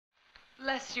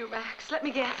Bless you, Max. Let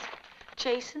me guess.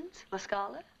 Chasen's, La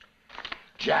Scala?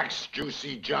 Jack's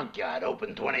Juicy Junkyard,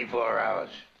 open 24 hours.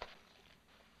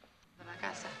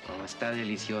 Oh, está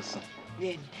delicioso.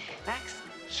 Bien. Max?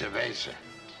 Cerveza.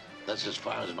 That's as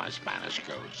far as my Spanish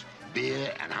goes.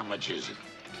 Beer, and how much is it?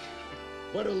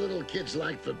 What do little kids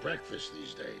like for breakfast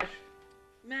these days?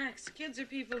 Max, kids are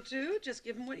people too. Just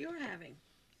give them what you're having.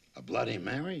 A Bloody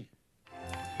Mary?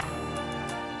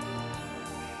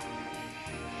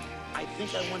 I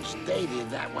think I once dated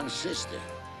that one's sister.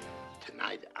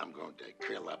 Tonight, I'm going to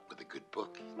curl up with a good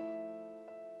book.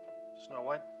 Snow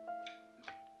White?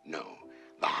 No.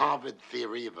 The Harvard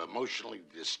Theory of Emotionally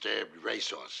Disturbed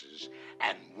Racehorses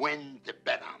and when to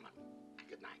bet on them.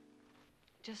 Good night.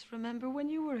 Just remember when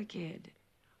you were a kid.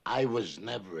 I was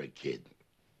never a kid.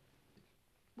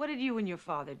 What did you and your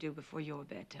father do before your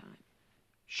bedtime?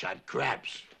 Shot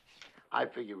craps. I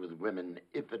figure with women,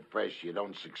 if at first you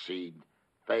don't succeed,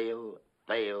 fail,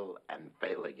 fail, and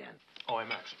fail again. Oh, hey,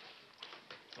 Max.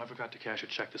 I forgot to cash a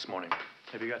check this morning.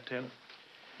 Have you got 10?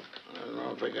 I don't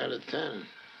know if I got a 10.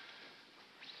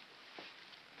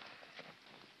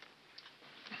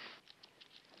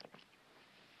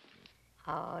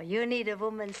 Oh, you need a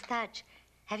woman's touch.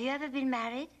 Have you ever been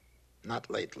married? Not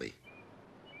lately.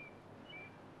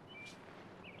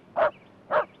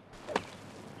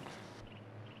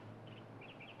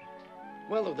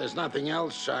 Well, if there's nothing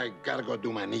else, I gotta go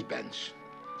do my knee bends.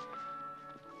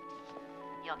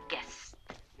 Your guest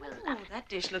will Oh, that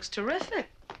dish looks terrific.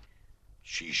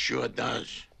 She sure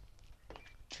does.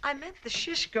 I meant the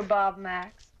shish kebab,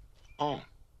 Max. Oh.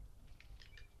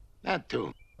 That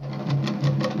too. Not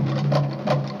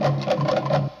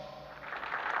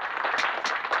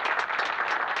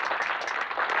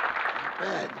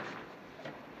bad.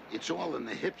 It's all in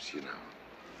the hips, you know.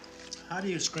 How do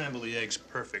you scramble the eggs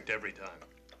perfect every time?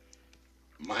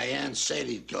 My Aunt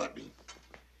Sadie taught me.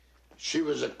 She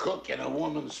was a cook in a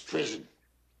woman's prison.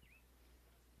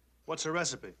 What's the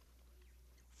recipe?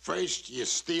 First, you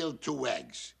steal 2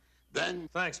 eggs. Then...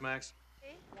 Thanks, Max.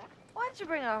 Why don't you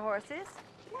bring our horses?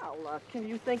 Well, can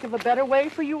you think of a better way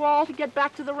for you all to get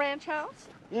back to the ranch house?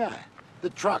 Yeah, the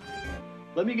truck.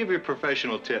 Let me give you a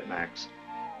professional tip, Max.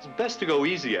 It's best to go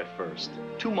easy at first.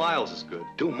 2 miles is good.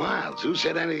 2 miles? Who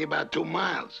said anything about 2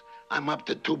 miles? I'm up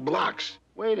to 2 blocks.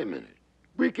 Wait a minute.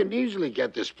 We can easily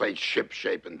get this place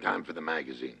ship-shape in time for the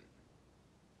magazine.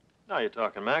 Now you're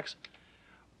talking, Max.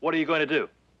 What are you going to do?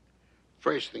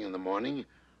 First thing in the morning,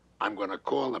 I'm going to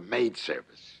call the maid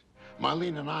service.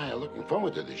 Marlene and I are looking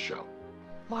forward to this show.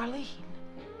 Marlene?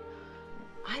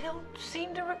 I don't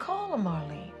seem to recall a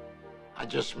Marlene. I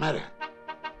just met her.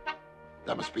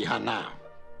 That must be her now.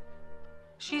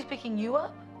 She's picking you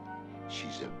up?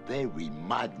 She's a very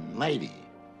modern lady.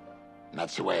 And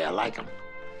that's the way I like 'em.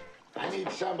 I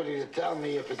need somebody to tell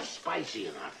me if it's spicy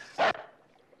enough.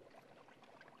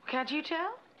 Can't you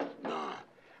tell? No.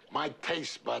 My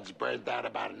taste buds burned out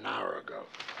about an hour ago.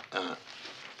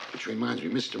 Which reminds me,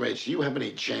 Mr. H, do you have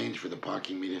any change for the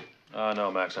parking meter?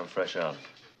 No, Max, I'm fresh out.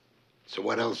 So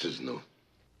what else is new?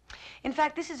 In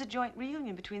fact, this is a joint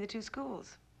reunion between the 2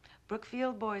 schools.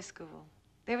 Brookfield Boys School.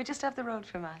 They were just up the road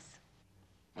from us.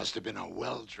 Must have been a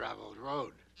well-traveled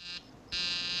road.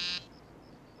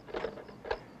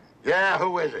 Yeah,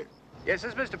 who is it? Yes,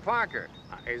 this is Mr. Parker.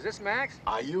 Is this Max?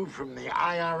 Are you from the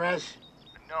IRS?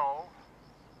 No.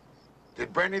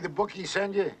 Did Bernie the bookie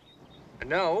send you?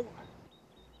 No.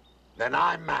 Then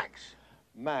I'm Max.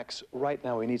 Max, right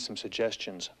now we need some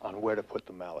suggestions on where to put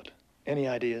the mallet. Any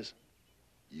ideas?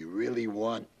 You really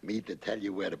want me to tell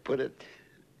you where to put it?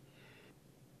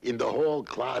 In the hall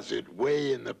closet,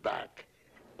 way in the back.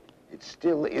 It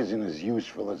still isn't as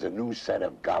useful as a new set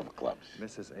of golf clubs.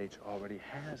 Mrs. H already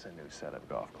has a new set of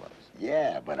golf clubs.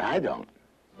 Yeah, but I don't.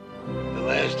 The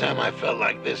last time I felt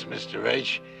like this, Mr.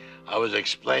 H, I was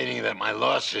explaining that my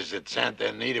losses at Santa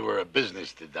Anita were a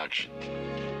business deduction.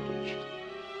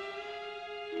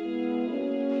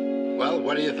 Well,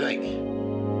 what do you think?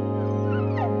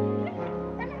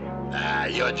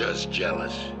 You're just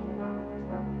jealous.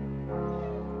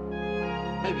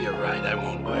 Maybe you're right, I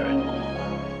won't wear it.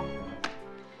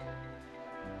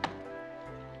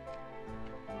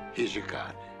 Here's your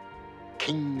card.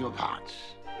 King of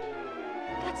Hearts.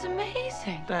 That's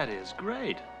amazing. That is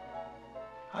great.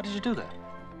 How did you do that?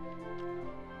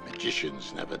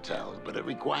 Magicians never tell, but it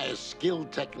requires skill,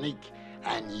 technique,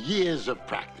 and years of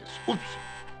practice. Oops,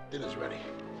 dinner's ready.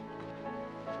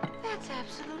 That's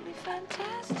absolutely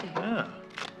fantastic. Yeah.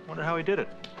 Wonder how he did it.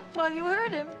 Well, you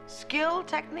heard him. Skill,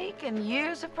 technique, and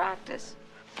years of practice.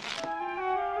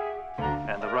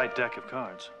 And the right deck of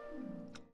cards.